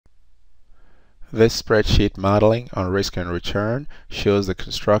This spreadsheet modeling on risk and return shows the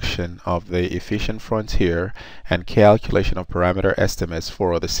construction of the efficient frontier and calculation of parameter estimates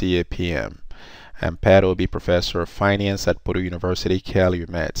for the CAPM. I'm Pat Obi, Professor of Finance at Purdue University,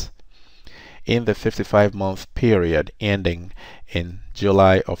 Calumet. In the 55-month period ending in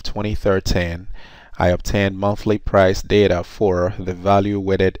July of 2013, I obtained monthly price data for the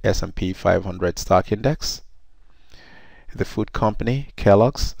value-weighted S&P 500 stock index, the food company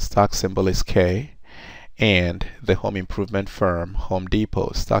Kellogg's, stock symbol is K, and the home improvement firm Home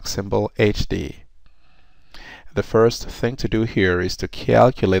Depot, stock symbol HD. The first thing to do here is to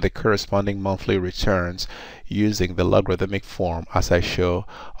calculate the corresponding monthly returns using the logarithmic form as I show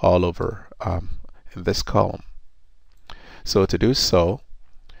all over in this column. So to do so,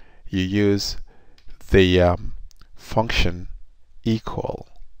 you use the function equal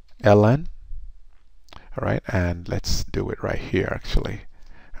ln. Alright, and let's do it right here actually.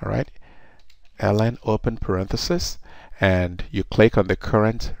 Alright, ln open parenthesis, and you click on the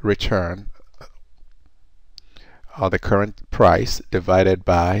current return or the current price divided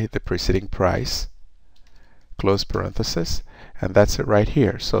by the preceding price, close parenthesis, and that's it right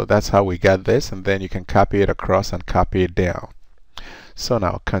here. So that's how we got this, and then you can copy it across and copy it down. So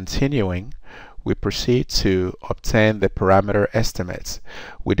now continuing, we proceed to obtain the parameter estimates.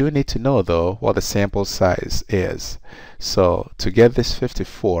 We do need to know though what the sample size is. So to get this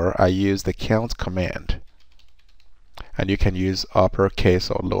 54, I use the count command. And you can use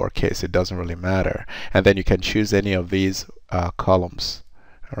uppercase or lowercase, it doesn't really matter. And then you can choose any of these columns.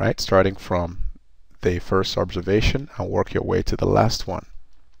 Alright, starting from the first observation and work your way to the last one.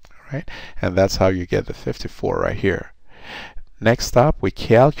 Alright, and that's how you get the 54 right here. Next up, we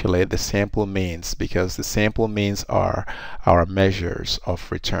calculate the sample means, because the sample means are our measures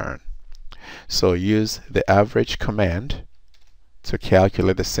of return. So use the average command to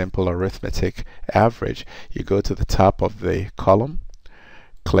calculate the simple arithmetic average. You go to the top of the column,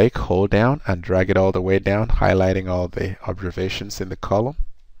 click, hold down, and drag it all the way down, highlighting all the observations in the column,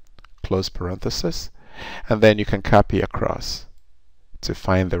 close parenthesis, and then you can copy across to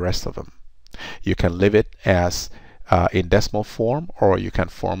find the rest of them. You can leave it as in decimal form, or you can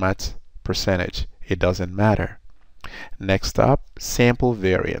format percentage. It doesn't matter. Next up, sample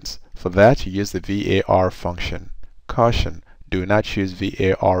variance. For that, you use the VAR function. Caution, do not use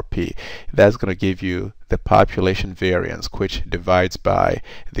VARP. That's going to give you the population variance, which divides by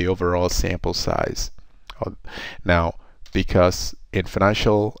the overall sample size. Now, because in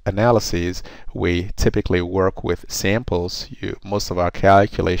financial analysis we typically work with samples, most of our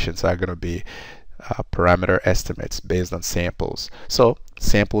calculations are going to be parameter estimates based on samples. So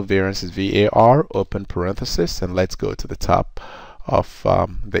sample variance is VAR, open parenthesis, and let's go to the top of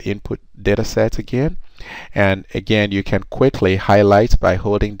the input data set again. And again, you can quickly highlight by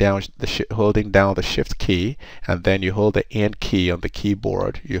holding down the shift key, and then you hold the end key on the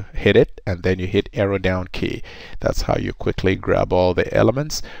keyboard. You hit it, and then you hit arrow down key. That's how you quickly grab all the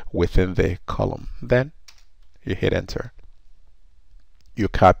elements within the column. Then you hit enter. You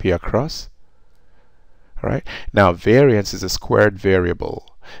copy across. Alright, now variance is a squared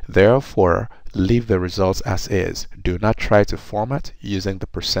variable. Therefore, leave the results as is. Do not try to format using the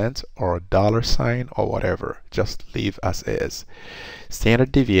percent or $sign or whatever. Just leave as is.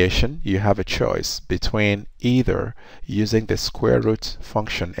 Standard deviation, you have a choice between either using the square root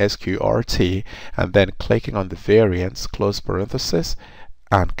function sqrt and then clicking on the variance, close parenthesis,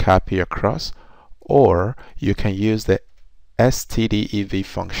 and copy across, or you can use the stdev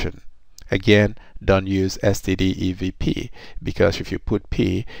function. Again, don't use stdevp, because if you put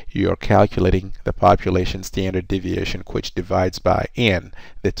p, you are calculating the population standard deviation, which divides by n,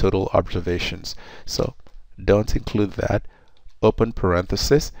 the total observations. So don't include that. Open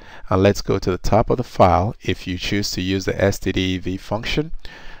parenthesis, and let's go to the top of the file if you choose to use the stdev function.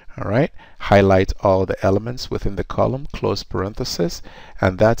 Alright, highlight all the elements within the column, close parenthesis,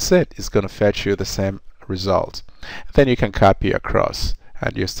 and that's it. It's going to fetch you the same result. Then you can copy across,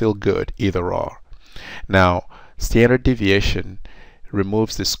 and you're still good either or. Now, standard deviation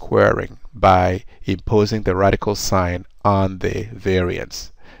removes the squaring by imposing the radical sign on the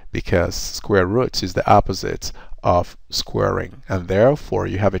variance, because square roots is the opposite of squaring, and therefore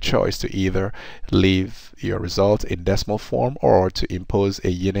you have a choice to either leave your result in decimal form or to impose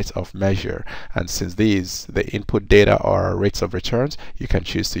a unit of measure. And since the input data are rates of returns, you can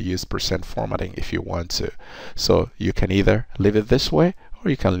choose to use percent formatting if you want to. So you can either leave it this way or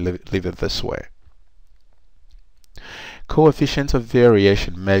you can leave it this way. Coefficient of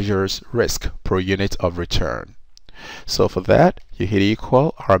variation measures risk per unit of return. So for that, you hit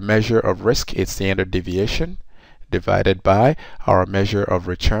equal. Our measure of risk is standard deviation divided by our measure of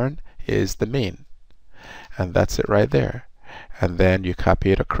return is the mean. And that's it right there. And then you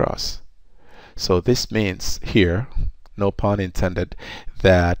copy it across. So this means here, no pun intended,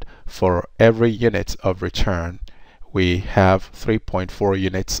 that for every unit of return, we have 3.4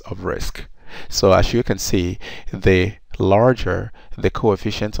 units of risk. So as you can see, the larger the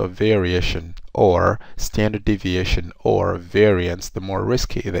coefficient of variation or standard deviation or variance, the more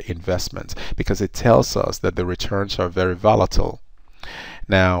risky the investment, because it tells us that the returns are very volatile.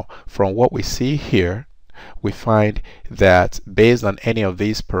 Now, from what we see here, we find that based on any of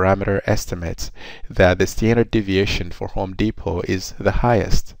these parameter estimates, that the standard deviation for Home Depot is the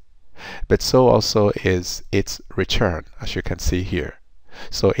highest. But so also is its return, as you can see here.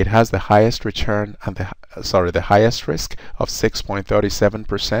 So it has the highest return and the highest risk of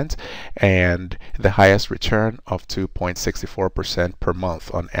 6.37% and the highest return of 2.64% per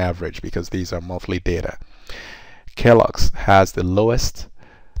month on average, because these are monthly data. Kellogg's has the lowest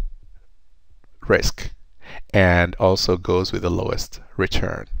risk and also goes with the lowest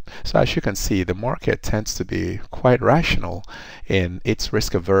return. So as you can see, the market tends to be quite rational in its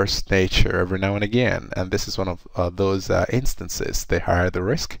risk-averse nature every now and again, and this is one of those instances. The higher the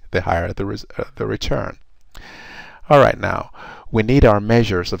risk, the higher the return. Alright, now we need our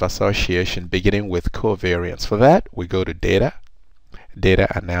measures of association, beginning with covariance. For that, we go to Data, Data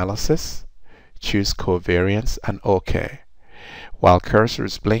Analysis, choose Covariance, and OK. While cursor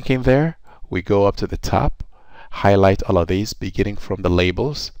is blinking there, we go up to the top, highlight all of these beginning from the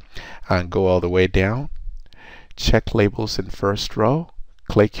labels, and go all the way down. Check labels in first row,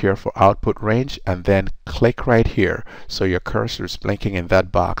 click here for output range, and then click right here so your cursor is blinking in that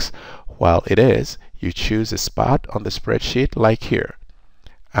box. While it is, you choose a spot on the spreadsheet like here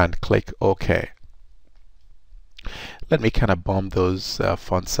and click OK. Let me kind of bump those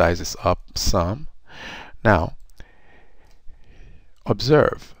font sizes up some. Now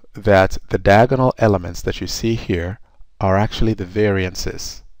observe that the diagonal elements that you see here are actually the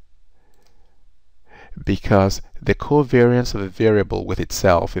variances, because the covariance of a variable with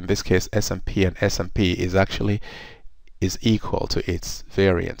itself, in this case S&P and S&P, is equal to its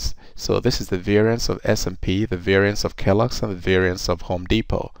variance. So this is the variance of S&P, the variance of Kellogg's, and the variance of Home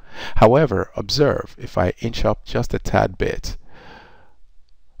Depot. However, observe, if I inch up just a tad bit,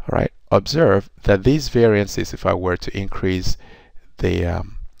 alright, observe that these variances, if I were to increase the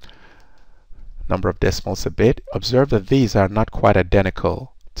number of decimals a bit, observe that these are not quite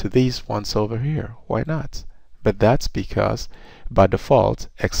identical to these ones over here. Why not? But that's because by default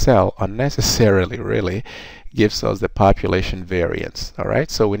Excel unnecessarily really gives us the population variance. Alright,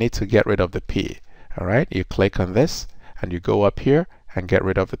 so we need to get rid of the P. Alright, you click on this and you go up here and get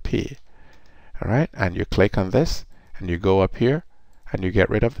rid of the P. Alright, and you click on this and you go up here and you get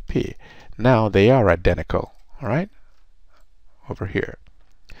rid of the P. Now they are identical. Alright, over here.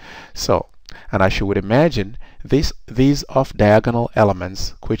 So, and as you would imagine, these off-diagonal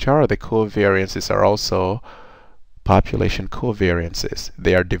elements, which are the covariances, are also population covariances.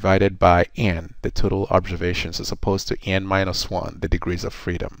 They are divided by n, the total observations, as opposed to n minus 1, the degrees of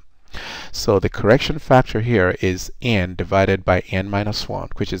freedom. So the correction factor here is n divided by n minus 1,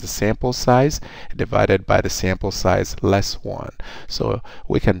 which is the sample size divided by the sample size less 1. So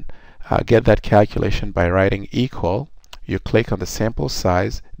we can get that calculation by writing equal. You click on the sample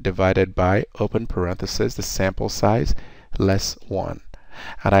size divided by, open parenthesis, the sample size less 1.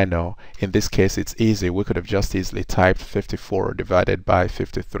 And I know in this case it's easy. We could have just easily typed 54 divided by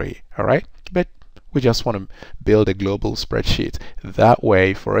 53. Alright? But we just want to build a global spreadsheet. That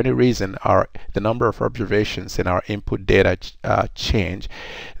way, for any reason, the number of observations in our input data change,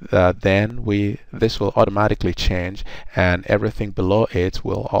 then this will automatically change, and everything below it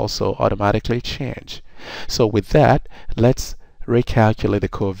will also automatically change. So with that, let's recalculate the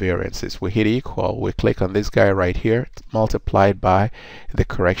covariances. We hit equal, we click on this guy right here, multiplied by the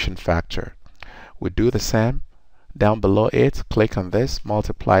correction factor. We do the same down below it, click on this,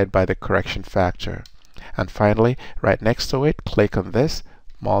 multiplied by the correction factor. And finally, right next to it, click on this,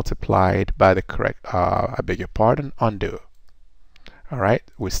 multiplied by the undo. Alright,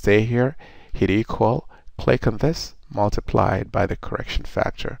 we stay here, hit equal, click on this, multiplied by the correction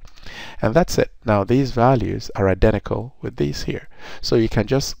factor. And that's it. Now these values are identical with these here. So you can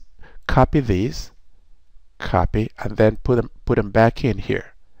just copy these, and then put them back in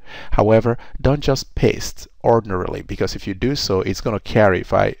here. However, don't just paste ordinarily, because if you do so, it's going to carry.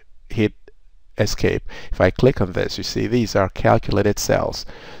 If I hit escape, if I click on this, you see these are calculated cells.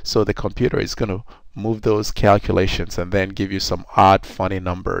 So the computer is going to move those calculations and then give you some odd, funny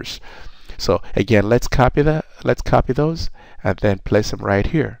numbers. So again, let's copy those and then place them right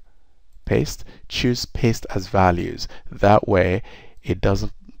here. Paste, choose paste as values. That way it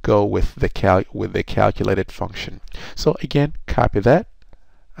doesn't go with the calculated function. So again, copy that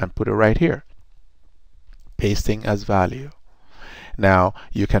and put it right here, pasting as value. Now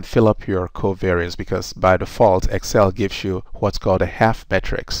you can fill up your covariance because by default Excel gives you what's called a half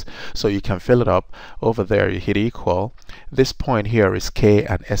matrix. So you can fill it up. Over there you hit equal. This point here is K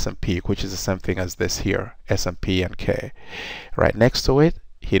and S&P, which is the same thing as this here, S&P and K. Right next to it,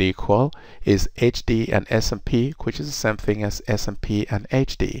 hit equal, is HD and S&P, which is the same thing as S&P and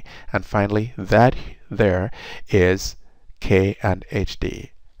HD. And finally, that there is K and HD.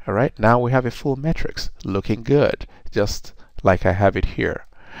 All right, now we have a full matrix looking good, just like I have it here.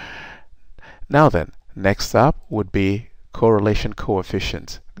 Now then, next up would be correlation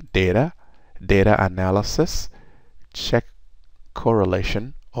coefficient. Data analysis, check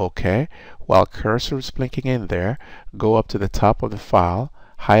correlation, OK. While cursor is blinking in there, go up to the top of the file,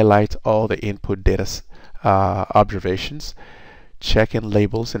 highlight all the input data observations, check in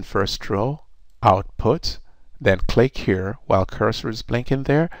labels in first row, output, then click here. While cursor is blinking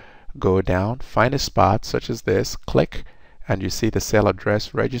there, go down, find a spot such as this, click, and you see the cell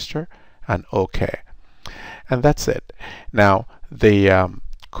address register, and OK. And that's it. Now the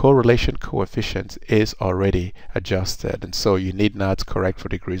correlation coefficient is already adjusted, and so you need not correct for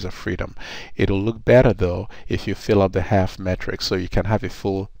degrees of freedom. It'll look better though if you fill up the half matrix, so you can have a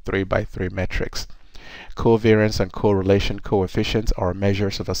full 3x3 matrix. Covariance and correlation coefficients are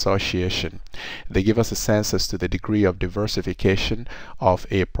measures of association. They give us a sense as to the degree of diversification of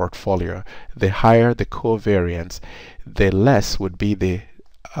a portfolio. The higher the covariance, the less would be the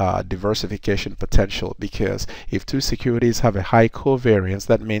diversification potential, because if two securities have a high covariance,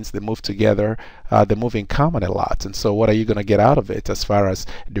 that means they move together, they move in common a lot. And so what are you going to get out of it as far as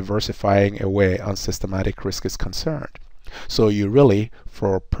diversifying away on systematic risk is concerned? So you really,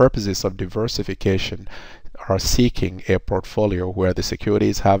 for purposes of diversification, are seeking a portfolio where the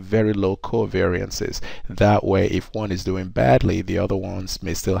securities have very low covariances. That way, if one is doing badly, the other ones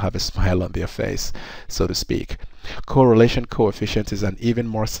may still have a smile on their face, so to speak. Correlation coefficient is an even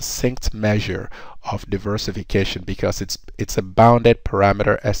more succinct measure of diversification because it's a bounded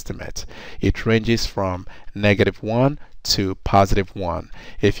parameter estimate. It ranges from -1 to +1.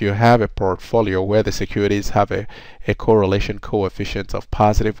 If you have a portfolio where the securities have a correlation coefficient of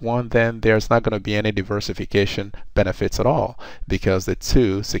 +1, then there's not going to be any diversification benefits at all, because the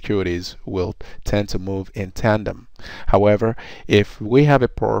two securities will tend to move in tandem. However, if we have a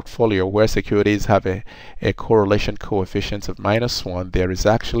portfolio where securities have a correlation coefficient of -1, there is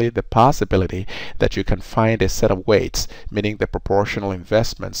actually the possibility that you can find a set of weights, meaning the proportional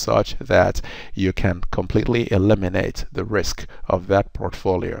investment, such that you can completely eliminate the risk of that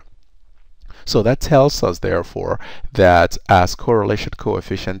portfolio. So that tells us, therefore, that as correlation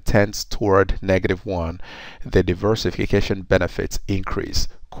coefficient tends toward -1, the diversification benefits increase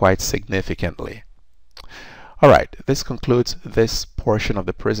quite significantly. Alright, this concludes this portion of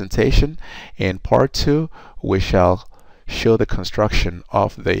the presentation. In part 2, we shall show the construction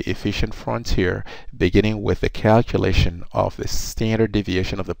of the efficient frontier, beginning with the calculation of the standard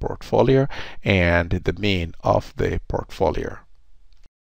deviation of the portfolio and the mean of the portfolio.